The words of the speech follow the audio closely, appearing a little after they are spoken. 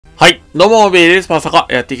はい。どうも、ベイです。パワサカ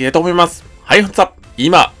やっていきたいと思います。はい、本日は、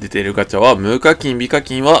今出ているガチャは、無課金、微課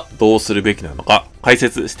金はどうするべきなのか、解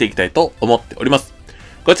説していきたいと思っております。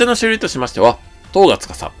ガチャの種類としましては、東が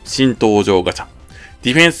司、新登場ガチャ、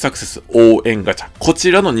ディフェンスサクセス応援ガチャ、こ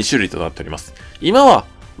ちらの2種類となっております。今は、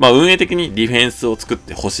運営的にディフェンスを作っ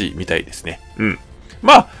てほしいみたいですね。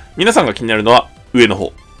皆さんが気になるのは、上の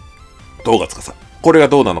方、東が司。これが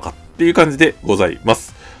どうなのかっていう感じでございま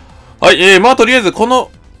す。はい、とりあえず、こ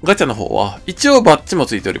の、ガチャの方は、一応バッジも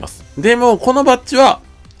ついております。でも、このバッジは、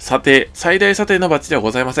最大査定のバッジではご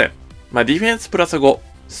ざいません。ディフェンスプラス5、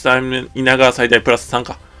スタミナが最大プラス3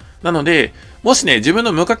か。なので、もしね、自分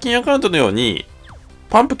の無課金アカウントのように、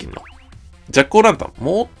パンプキンの、ジャックオーランタン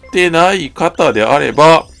持ってない方であれ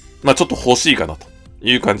ば、ちょっと欲しいかなと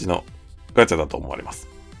いう感じのガチャだと思われます。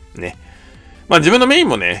ね。自分のメイン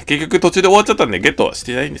もね、結局途中で終わっちゃったんでゲットはし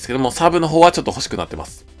てないんですけども、サブの方はちょっと欲しくなってま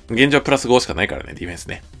す。現状プラス5しかないからね、ディフェンス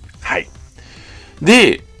ね。はい。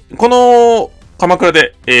で、この鎌倉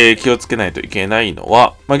で、気をつけないといけないの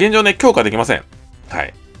は、現状ね、強化できません。は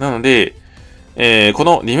い。なので、こ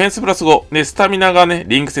のディフェンスプラス5で、スタミナがね、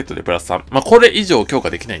リンクセットでプラス3。これ以上強化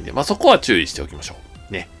できないんで、そこは注意しておきましょ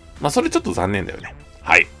う。ね。それちょっと残念だよね。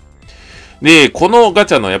はい。で、このガ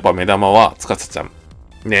チャのやっぱ目玉は、つかさちゃん。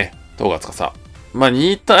ね。東がつかさ。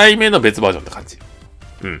2体目の別バージョンって感じ。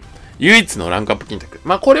うん。唯一のランクアップ金額。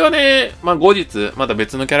これはね、後日、また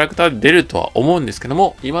別のキャラクターで出るとは思うんですけど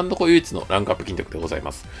も、今のところ唯一のランクアップ金額でござい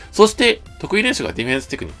ます。そして、得意練習がディフェンス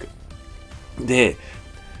テクニック。で、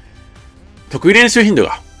得意練習頻度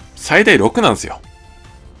が最大6なんですよ。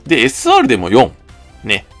で、SR でも4。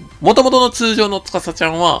ね。元々の通常のつかさちゃ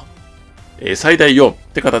んは、最大4っ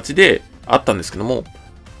て形であったんですけども、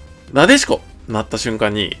なでしこなった瞬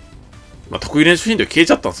間に、得意練習頻度消えち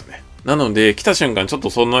ゃったんですよね。なので、来た瞬間ちょっと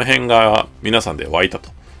その辺が皆さんで湧いたと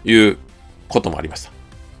いうこともありました。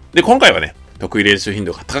で、今回はね、得意練習頻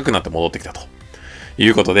度が高くなって戻ってきたとい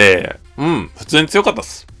うことで、普通に強かったっ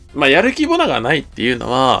す。やる気ボナがないっていうの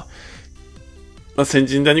は、先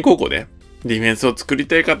人谷高校でディフェンスを作り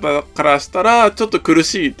たい方からしたら、ちょっと苦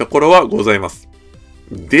しいところはございます。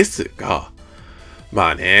ですが、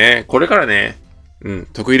これからね、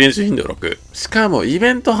得意練習頻度6。しかもイ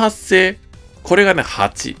ベント発生。これがね、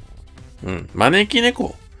8。招き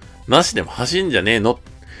猫なしでも走んじゃねえの。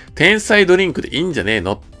天才ドリンクでいいんじゃねえ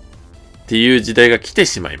のっていう時代が来て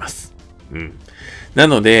しまいます。な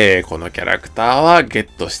ので、このキャラクターはゲッ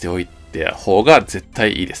トしておいた方が絶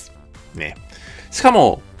対いいです。ね。しか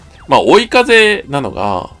も、追い風なの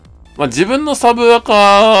が、自分のサブア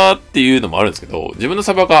カっていうのもあるんですけど、自分の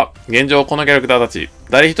サブアカ、現状このキャラクターたち、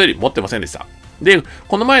誰一人持ってませんでした。で、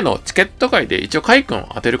この前のチケット会で一応カイ君を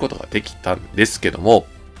当てることができたんですけども、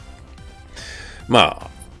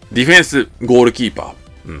ディフェンス、ゴールキーパ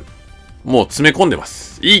ー、もう詰め込んでま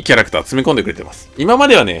す。いいキャラクター詰め込んでくれてます。今ま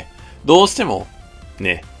ではね、どうしても、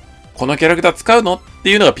ね、このキャラクター使うのって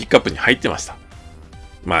いうのがピックアップに入ってました。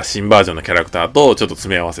新バージョンのキャラクターとちょっと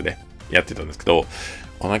詰め合わせでやってたんですけど、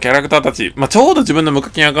このキャラクターたち、ちょうど自分の無課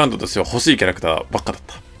金アカウントとしては欲しいキャラクターばっかだっ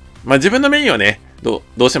た。自分のメインはね、ど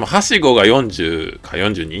うしてもはしごが40か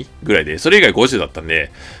42ぐらいで、それ以外50だったん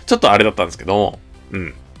で、ちょっとあれだったんですけども、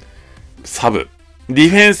サブ、ディ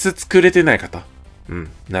フェンス作れてない方、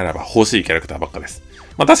ならば欲しいキャラクターばっかです。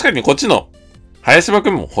確かにこっちの、林場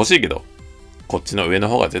くんも欲しいけど、こっちの上の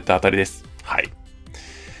方が絶対当たりです。はい。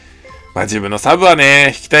自分のサブは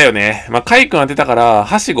ね、引きたいよね。カイ君当てたから、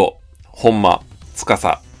はしご、本間、つか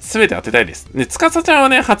さ、すべて当てたいです。で、つかさちゃんは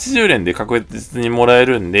ね、80連で確実にもらえ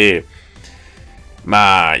るんで、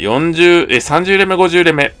30連目、50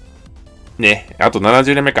連目。ね、あと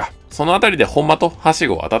70連目か。そのあたりで本間とはし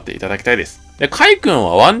ごを当たっていただきたいです。で、カイ君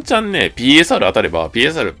はワンチャンね、PSR 当たれば、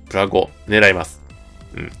PSR プラ5狙います。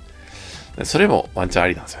それもワンチャンあ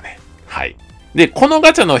りなんですよね。はい。で、この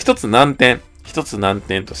ガチャの一つ難点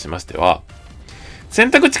としましては、選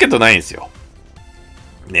択チケットないんですよ。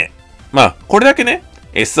ね。これだけね、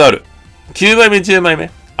SR、9枚目、10枚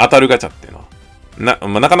目、当たるガチャっていうの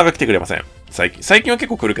は、なかなか来てくれません。最近は結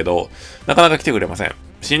構来るけど、なかなか来てくれません。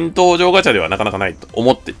新登場ガチャではなかなかないと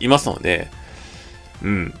思っていますので、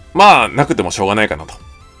なくてもしょうがないかなと。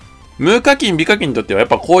無課金、微課金にとってはやっ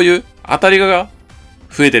ぱこういう当たりが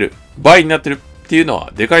増えてる、倍になってるっていうの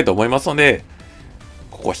はでかいと思いますので、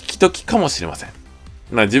ここ引き時かもしれません。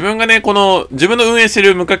自分がね、自分の運営して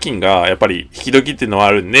る無課金がやっぱり引き時っていうのは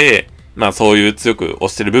あるんで、そういう強く押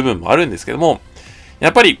してる部分もあるんですけども、や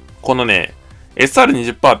っぱりこのね、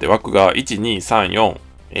SR20% って枠が1、2、3、4、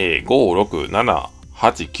5、6、7、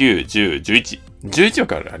8、9、10、11。11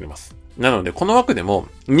枠あります。なので、この枠でも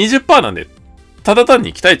 20% なんで、ただ単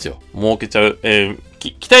に期待値を設けちゃう。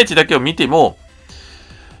期待値だけを見ても、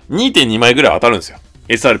2.2 枚ぐらい当たるんですよ。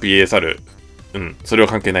SR、PSR。それは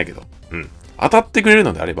関係ないけど。当たってくれる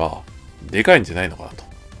のであれば、でかいんじゃないのかなと。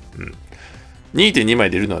2.2 枚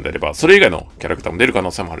出るのであれば、それ以外のキャラクターも出る可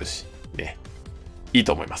能性もあるし、ね。いい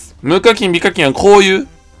と思います。無課金、微課金はこういう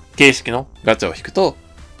形式のガチャを引くと、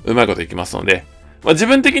うまいこといきますので、自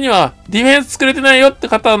分的にはディフェンス作れてないよって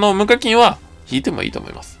方の無課金は引いてもいいと思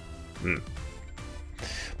います。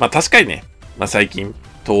確かにね、最近、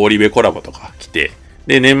通り部コラボとか来て、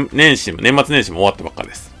で、年末年始も終わったばっか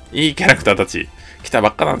です。いいキャラクターたち来たば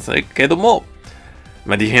っかなんですけども、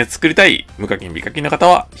ディフェンス作りたい無課金、微課金の方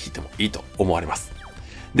は引いてもいいと思われます。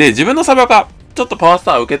で、自分のサバカ、ちょっとパワース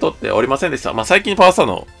ター受け取っておりませんでした。最近パワースター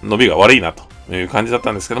の伸びが悪いなという感じだっ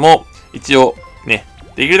たんですけども、一応ね、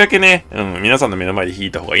できるだけね、皆さんの目の前で引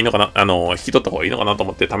いた方がいいのかな、引き取った方がいいのかなと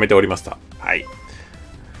思って貯めておりました。はい。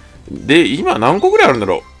で、今何個ぐらいあるんだ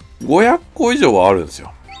ろう ?500 個以上はあるんです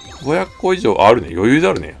よ。500個以上あるね。余裕で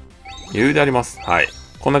あるね。余裕であります。はい。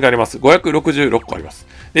こんだけあります。566個あります。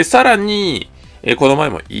で、さらに、この前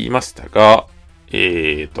も言いましたが、こ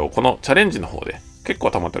のチャレンジの方で結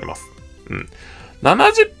構溜まっております。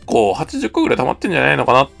70個、80個ぐらい溜まってんじゃないの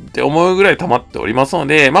かなって思うぐらい溜まっておりますの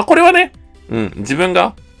で、これはね、自分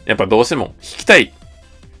が、やっぱどうしても引きたい。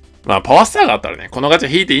パワースターがあったらね、このガチャ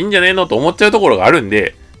引いていいんじゃねえのと思っちゃうところがあるん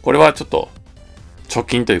で、これはちょっと、貯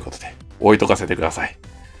金ということで、置いとかせてください。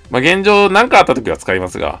現状何かあった時は使いま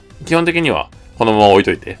すが、基本的にはこのまま置い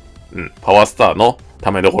といて、パワースターの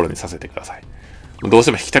ためどころにさせてください。どうし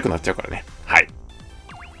ても引きたくなっちゃうからね。はい。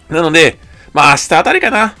なので、明日あたり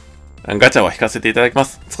かな。ガチャは引かせていただきま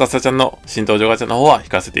す。つかさちゃんの新登場ガチャの方は引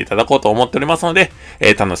かせていただこうと思っておりますので、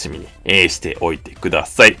楽しみに、しておいてくだ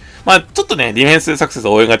さい。ちょっとね、ディフェンスサクセス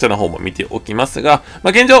応援ガチャの方も見ておきますが、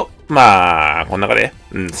現状、この中で、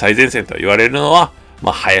最前線と言われるのは、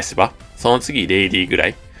林場。その次、レイリーぐら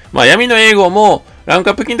い。闇の英語も、ランク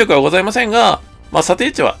アップ金額はございませんが、査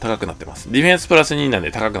定値は高くなってます。ディフェンスプラス2なん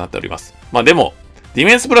で高くなっております。でも、ディ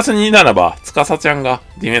フェンスプラス2ならば、つかさちゃんが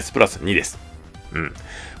ディフェンスプラス2です。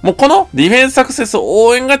もうこのディフェンスサクセス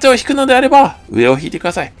応援ガチャを引くのであれば、上を引いてく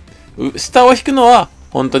ださい。下を引くのは、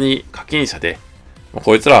本当に課金者で、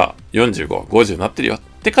こいつら45、50になってるよっ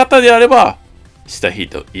て方であれば、下引い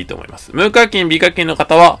ていいと思います。無課金、微課金の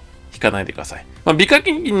方は、引かないでください。微課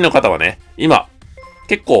金の方はね、今、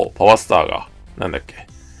結構パワースターが、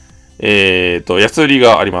安売り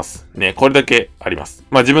があります。ね、これだけあります。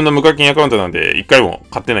自分の無課金アカウントなんで、1回も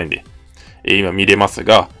買ってないんで、今見れます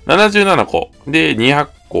が、77個、で、200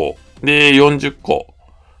個、で、40個、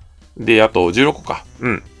で、あと16個か。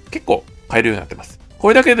結構買えるようになってます。こ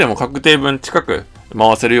れだけでも確定分近く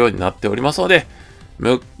回せるようになっておりますので、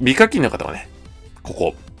微課金の方はね、こ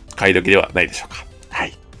こ、買い時ではないでしょうか。は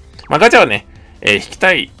い。ガチャはね、引き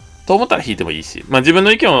たいと思ったら引いてもいいし、自分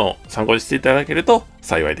の意見を参考にしていただけると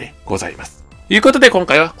幸いでございます。ということで今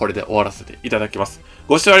回はこれで終わらせていただきます。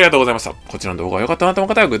ご視聴ありがとうございました。こちらの動画が良かったなと思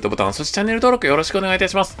う方はグッドボタン、そしてチャンネル登録よろしくお願いいた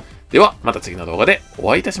します。ではまた次の動画で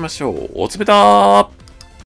お会いいたしましょう。おつべたー。